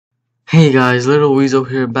Hey guys, Little Weasel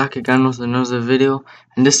here, back again with another video,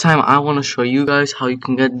 and this time I want to show you guys how you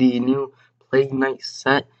can get the new Plague Knight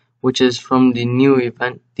set, which is from the new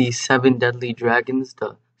event, the 7 Deadly Dragons,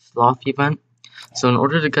 the Sloth event. So in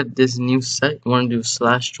order to get this new set, you want to do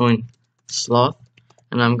 /join Sloth,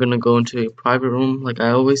 and I'm going to go into a private room like I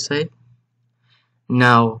always say.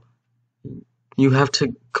 Now, you have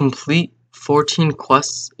to complete 14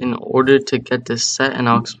 quests in order to get this set, and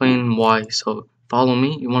I'll explain why. So follow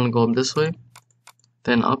me. You want to go up this way,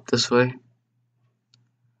 then up this way,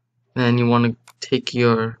 then you want to take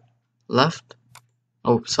your left.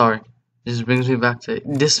 Oh, sorry, this brings me back to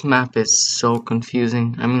this map is so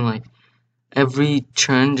confusing. I mean, like, every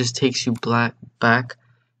turn just takes you back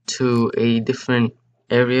to a different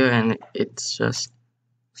area, and it's just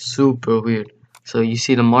super weird. So you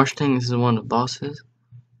see the marsh thing, this is one of the bosses,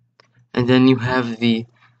 and then you have the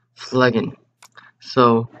flagon.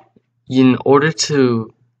 So in order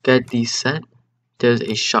to get the set, there's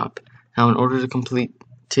a shop. Now in order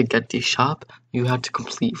to get the shop, you have to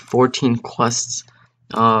complete 14 quests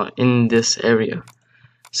in this area.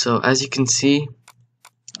 So as you can see,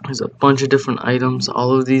 there's a bunch of different items.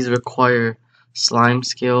 All of these require slime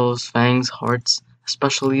scales, fangs, hearts,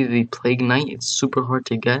 especially the Plague Knight. It's super hard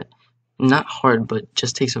to get. Not hard, but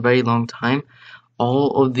just takes a very long time.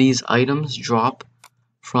 All of these items drop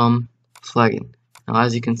from flagon. Now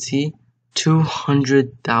as you can see,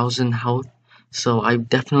 200,000 health, so I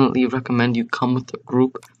definitely recommend you come with a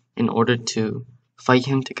group in order to fight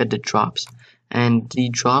him to get the drops. And the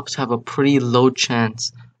drops have a pretty low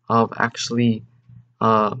chance of actually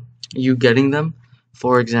you getting them.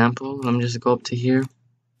 For example, let me just go up to here.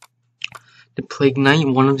 The Plague Knight,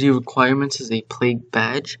 one of the requirements is a Plague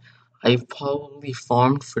badge. I've probably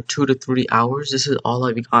farmed for 2 to 3 hours. This is all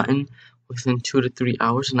I've gotten within 2 to 3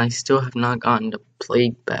 hours, and I still have not gotten the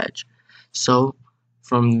Plague badge. So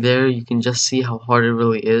from there you can just see how hard it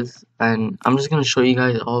really is, and I'm just gonna show you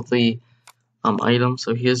guys all the items.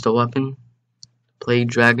 So here's the weapon: Plague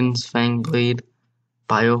Dragon's Fang Blade,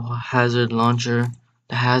 Biohazard Launcher,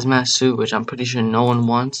 the Hazmat Suit, which I'm pretty sure no one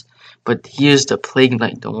wants, but here's the Plague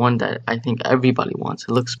Knight, the one that I think everybody wants.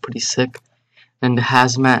 It looks pretty sick. And the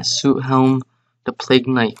Hazmat Suit Helm, the Plague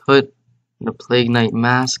Knight Hood, the Plague Knight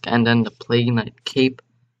Mask, and then the Plague Knight Cape,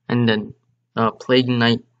 and then Plague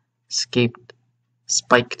Knight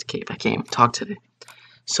Spiked Cape. I can't even talk today.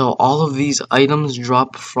 So all of these items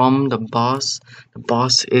drop from the boss. The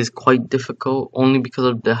boss is quite difficult only because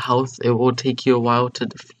of the health. It will take you a while to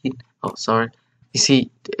defeat. Oh, sorry. You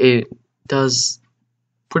see, it does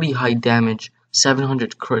pretty high damage,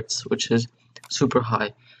 700 crits, which is super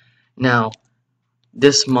high. Now,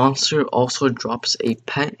 this monster also drops a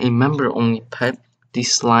pet, a member-only pet, the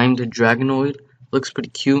Slimed Dragonoid. Looks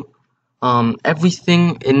pretty cute.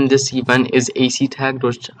 Everything in this event is AC tagged,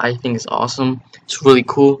 which I think is awesome. It's really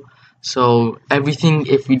cool. So everything,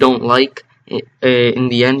 if you don't like it, in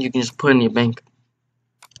the end, you can just put in your bank.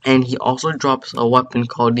 And he also drops a weapon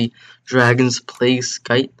called the Dragon's Plague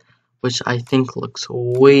Skite, which I think looks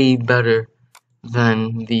way better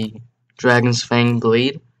than the Dragon's Fang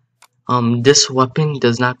Blade. This weapon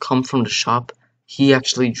does not come from the shop. He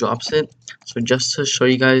actually drops it. So just to show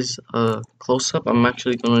you guys a close-up, I'm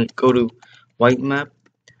actually going to go to white map.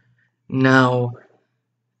 Now,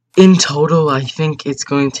 in total, I think it's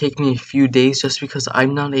going to take me a few days just because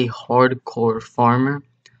I'm not a hardcore farmer.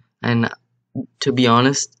 And to be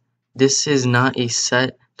honest, this is not a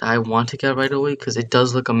set that I want to get right away because it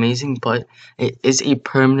does look amazing, but it is a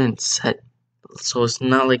permanent set. So it's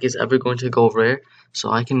not like it's ever going to go rare, so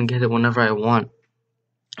I can get it whenever I want.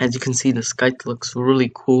 As you can see, the Skite looks really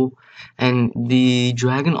cool, and the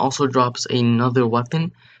dragon also drops another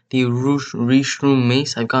weapon, the Reshroom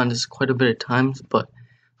Mace. I've gotten this quite a bit of times, but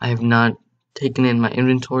I have not taken it in my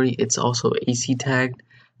inventory. It's also AC tagged.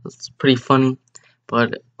 It's pretty funny,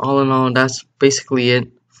 but all in all, that's basically it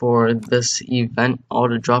for this event, all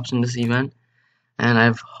the drops in this event, and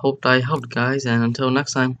I hope I helped, guys, and until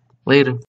next time, later.